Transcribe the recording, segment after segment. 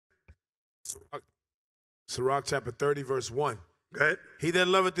Sirach chapter 30, verse 1. Go ahead. He that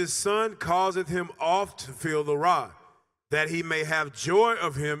loveth his son causeth him oft to feel the rod, that he may have joy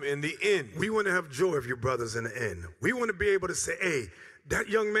of him in the end. We want to have joy of your brothers in the end. We want to be able to say, hey, that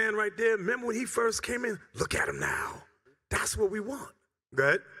young man right there, remember when he first came in? Look at him now. That's what we want. Go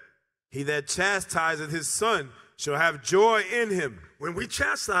ahead. He that chastiseth his son shall have joy in him. When we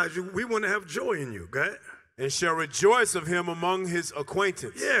chastise you, we want to have joy in you. Go ahead. And shall rejoice of him among his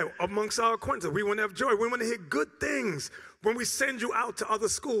acquaintance. Yeah, amongst our acquaintance. We want to have joy. We want to hear good things when we send you out to other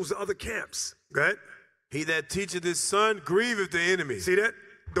schools, to other camps. Go ahead. He that teacheth his son grieveth the enemy. See that?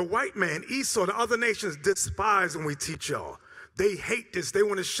 The white man, Esau, the other nations despise when we teach y'all. They hate this. They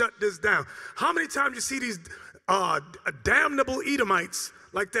want to shut this down. How many times you see these damnable Edomites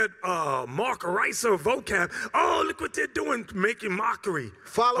like that Mark Ricer vocab? Oh, look what they're doing, making mockery.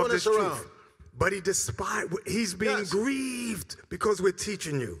 Following us around. Truth. But he's being grieved because we're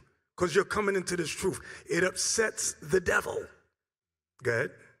teaching you, because you're coming into this truth. It upsets the devil. Go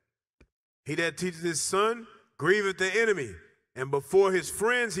ahead. He that teacheth his son grieveth the enemy, and before his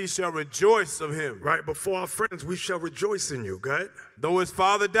friends he shall rejoice of him. Right, before our friends we shall rejoice in you. Go ahead. Though his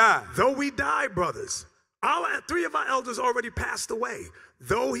father die. Though we die, brothers. Three of our elders already passed away.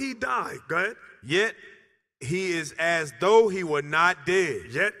 Though he died. Go ahead. Yet he is as though he were not dead.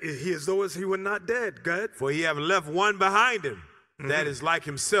 Yet he is though as he were not dead. Go ahead. For he have left one behind him that is like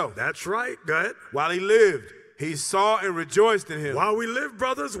himself. That's right. Go ahead. While he lived, he saw and rejoiced in him. While we live,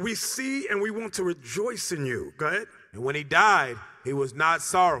 brothers, we see and we want to rejoice in you. Go ahead. And when he died, he was not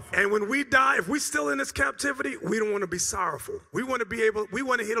sorrowful. And when we die, if we're still in this captivity, we don't want to be sorrowful. We want to hear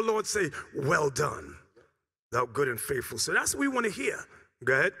the Lord say, well done, thou good and faithful. So that's what we want to hear.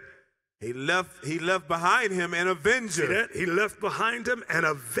 Go ahead. He left behind him an avenger. See that? He left behind him an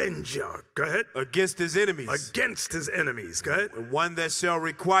avenger. Go ahead. Against his enemies. Against his enemies. Go ahead. And one that shall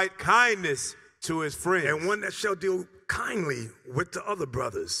requite kindness to his friends. And one that shall deal kindly with the other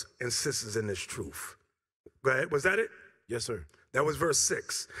brothers and sisters in this truth. Go ahead. Was that it? Yes, sir. That was verse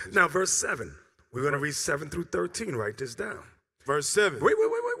 6. Now, verse 7. We're going to read 7 through 13. Write this down. Verse 7. Wait.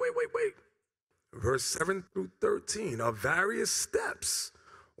 Verse 7 through 13 are various steps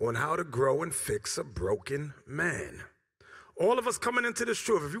on how to grow and fix a broken man. All of us coming into this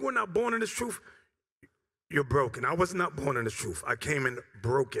truth, if you were not born in this truth, you're broken. I was not born in the truth. I came in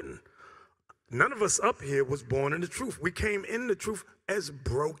broken. None of us up here was born in the truth. We came in the truth as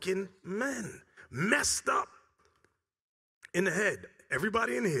broken men, messed up in the head.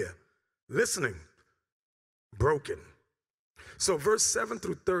 Everybody in here listening, broken. So verse 7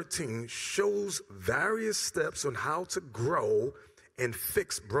 through 13 shows various steps on how to grow and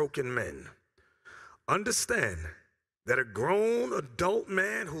fix broken men. Understand that a grown adult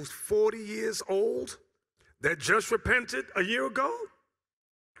man who's 40 years old that just repented a year ago,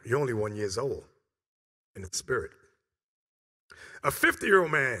 you're only 1 year old in the spirit. A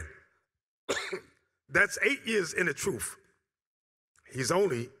 50-year-old man that's 8 years in the truth, he's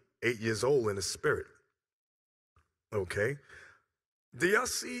only 8 years old in the spirit. Okay? Do y'all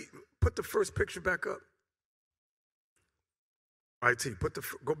see, put the first picture back up. IT,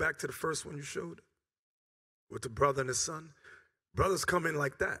 go back to the first one you showed with the brother and his son. Brothers come in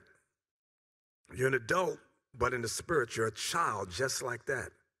like that. You're an adult, but in the spirit, you're a child just like that.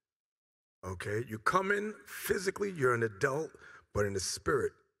 Okay? You come in physically, you're an adult, but in the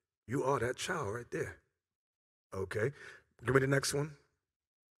spirit, you are that child right there. Okay? Give me the next one.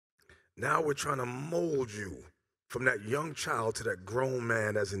 Now we're trying to mold you from that young child to that grown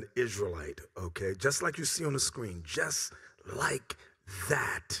man as an Israelite. Okay? Just like you see on the screen. Just like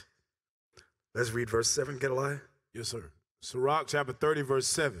that. Let's read verse 7, Gedaliah. Yes, sir. Sirach chapter 30, verse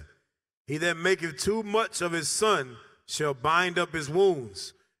 7. He that maketh too much of his son shall bind up his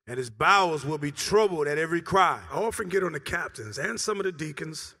wounds, and his bowels will be troubled at every cry. I often get on the captains and some of the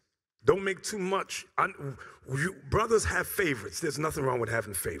deacons. Don't make too much. Brothers have favorites. There's nothing wrong with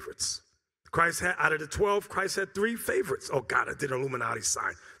having favorites. Christ had, out of the 12, Christ had 3 favorites. Oh, God, I did an Illuminati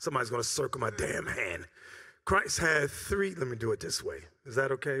sign. Somebody's going to circle my damn hand. Christ had 3. Let me do it this way. Is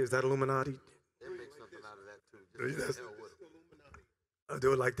that okay? Is that Illuminati? Make something out of that too. I'll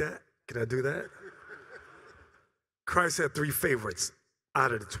do it like that. Can I do that? Christ had 3 favorites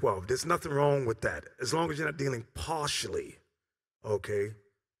out of the 12. There's nothing wrong with that, as long as you're not dealing partially. Okay?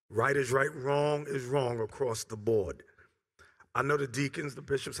 Right is right, wrong is wrong across the board. I know the deacons, the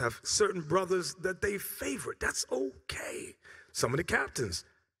bishops have certain brothers that they favorite. That's okay. Some of the captains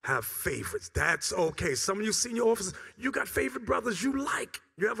have favorites. That's okay. Some of you senior officers, you got favorite brothers you like.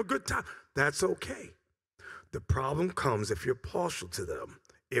 You have a good time. That's okay. The problem comes if you're partial to them.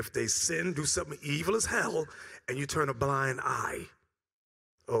 If they sin, do something evil as hell, and you turn a blind eye.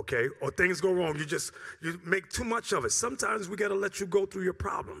 okay? Or things go wrong, you make too much of it. Sometimes we gotta let you go through your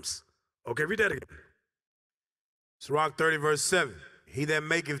problems. Okay, read that again. Sirach 30 verse 7. He that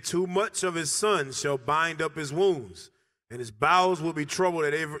maketh too much of his son shall bind up his wounds, and his bowels will be troubled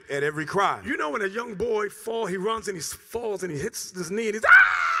at every cry. You know when a young boy falls, he runs and he falls and he hits his knee and he's,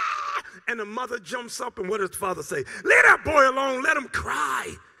 ah! And the mother jumps up and what does the father say? Leave that boy alone, let him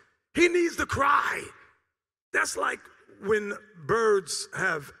cry. He needs to cry. That's like when birds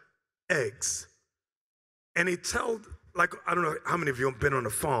have eggs. And they tell, like, I don't know how many of you have been on a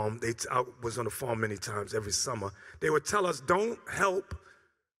farm. I was on a farm many times every summer. They would tell us, don't help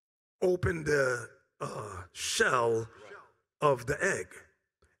open the shell of the egg.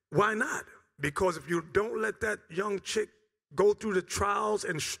 Why not? Because if you don't let that young chick go through the trials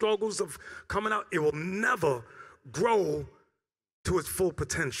and struggles of coming out, it will never grow to its full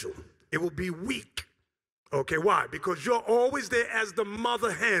potential. It will be weak. Okay, why? Because you're always there as the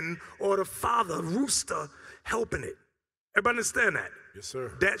mother hen or the father rooster helping it. Everybody understand that? Yes,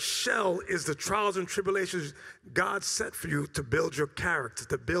 sir. That shell is the trials and tribulations God set for you to build your character,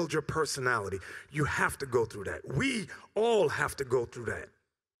 to build your personality. You have to go through that. We all have to go through that.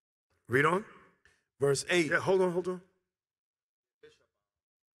 Read on. Verse 8. Yeah, hold on.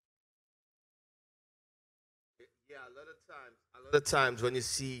 Yeah, a lot of times when you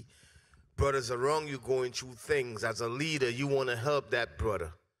see brothers around you going through things, as a leader, you want to help that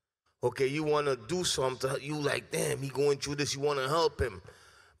brother. Okay, you want to do something, you like, damn, he going through this, you want to help him.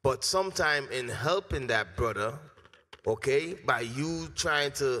 But sometime in helping that brother, okay, by you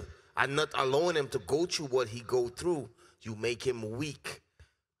trying to, and not allowing him to go through what he go through, you make him weak.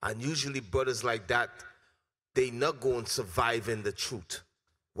 And usually brothers like that, they not going to survive in the truth.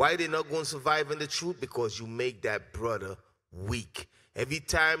 Why they not going to survive in the truth? Because you make that brother weak. Every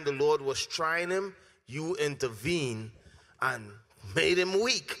time the Lord was trying him, you intervene and made him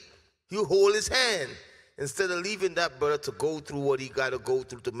weak. You hold his hand instead of leaving that brother to go through what he got to go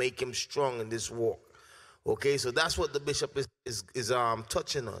through to make him strong in this walk. Okay, so that's what the bishop is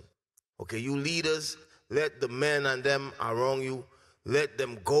touching on. Okay, you leaders, let the men and them around you, let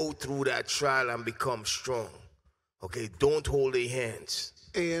them go through that trial and become strong. Okay, don't hold their hands.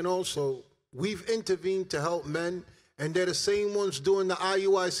 And also, we've intervened to help men, and they're the same ones doing the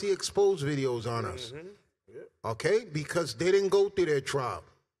IUIC exposed videos on us. Okay, because they didn't go through their trial.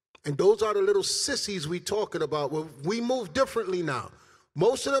 And those are the little sissies we talking about. Well, we move differently now.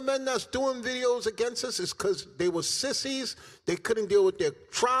 Most of the men that's doing videos against us is because they were sissies. They couldn't deal with their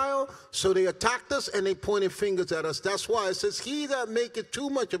trial, so they attacked us and they pointed fingers at us. That's why it says, he that maketh too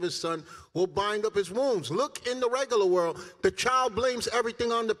much of his son will bind up his wounds. Look, in the regular world, the child blames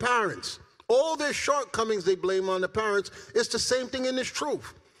everything on the parents. All their shortcomings they blame on the parents. It's the same thing in this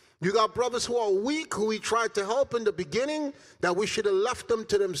truth. You got brothers who are weak, who we tried to help in the beginning, that we should have left them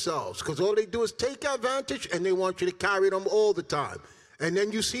to themselves, because all they do is take advantage and they want you to carry them all the time. And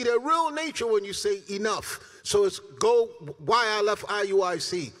then you see their real nature when you say enough. So it's why I left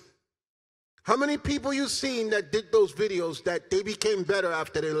IUIC. How many people you seen that did those videos that they became better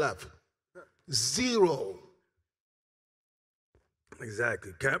after they left? Zero.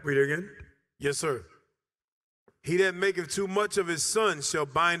 Exactly. Cap, read it again. Yes, sir. He that maketh too much of his son shall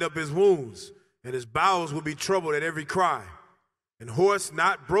bind up his wounds, and his bowels will be troubled at every cry. And horse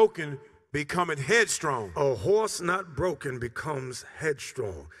not broken becometh headstrong. A horse not broken becomes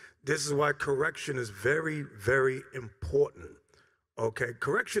headstrong. This is why correction is very, very important. Okay,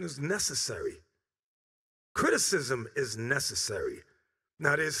 correction is necessary. Criticism is necessary.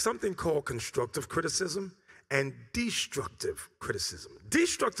 Now, there's something called constructive criticism and destructive criticism.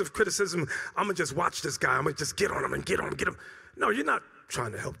 Destructive criticism, I'm gonna just watch this guy, I'm gonna just get on him and get on him. No, you're not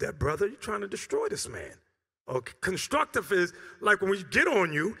trying to help that brother, you're trying to destroy this man. Okay, constructive is like when we get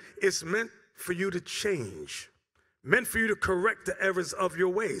on you, it's meant for you to change, meant for you to correct the errors of your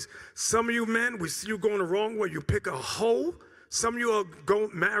ways. Some of you men, we see you going the wrong way, you pick a hoe. Some of you are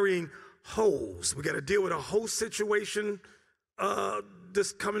marrying hoes. We gotta deal with a hoe situation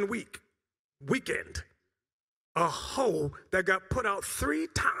this coming weekend. A hoe that got put out 3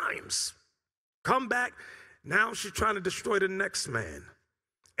 times. Come back, now she's trying to destroy the next man.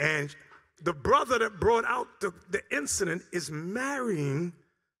 And the brother that brought out the incident is marrying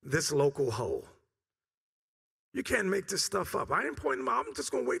this local hoe. You can't make this stuff up. I ain't pointing them out, I'm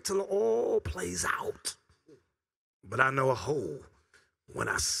just gonna wait till it all plays out. But I know a hoe when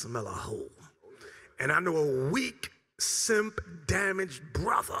I smell a hoe. And I know a weak, simp, damaged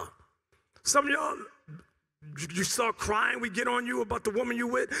brother. Some of y'all, you start crying, we get on you about the woman you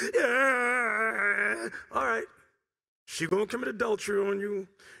with. Yeah, all right. She gonna commit adultery on you.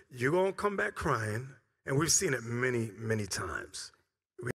 You're gonna come back crying. And we've seen it many, many times.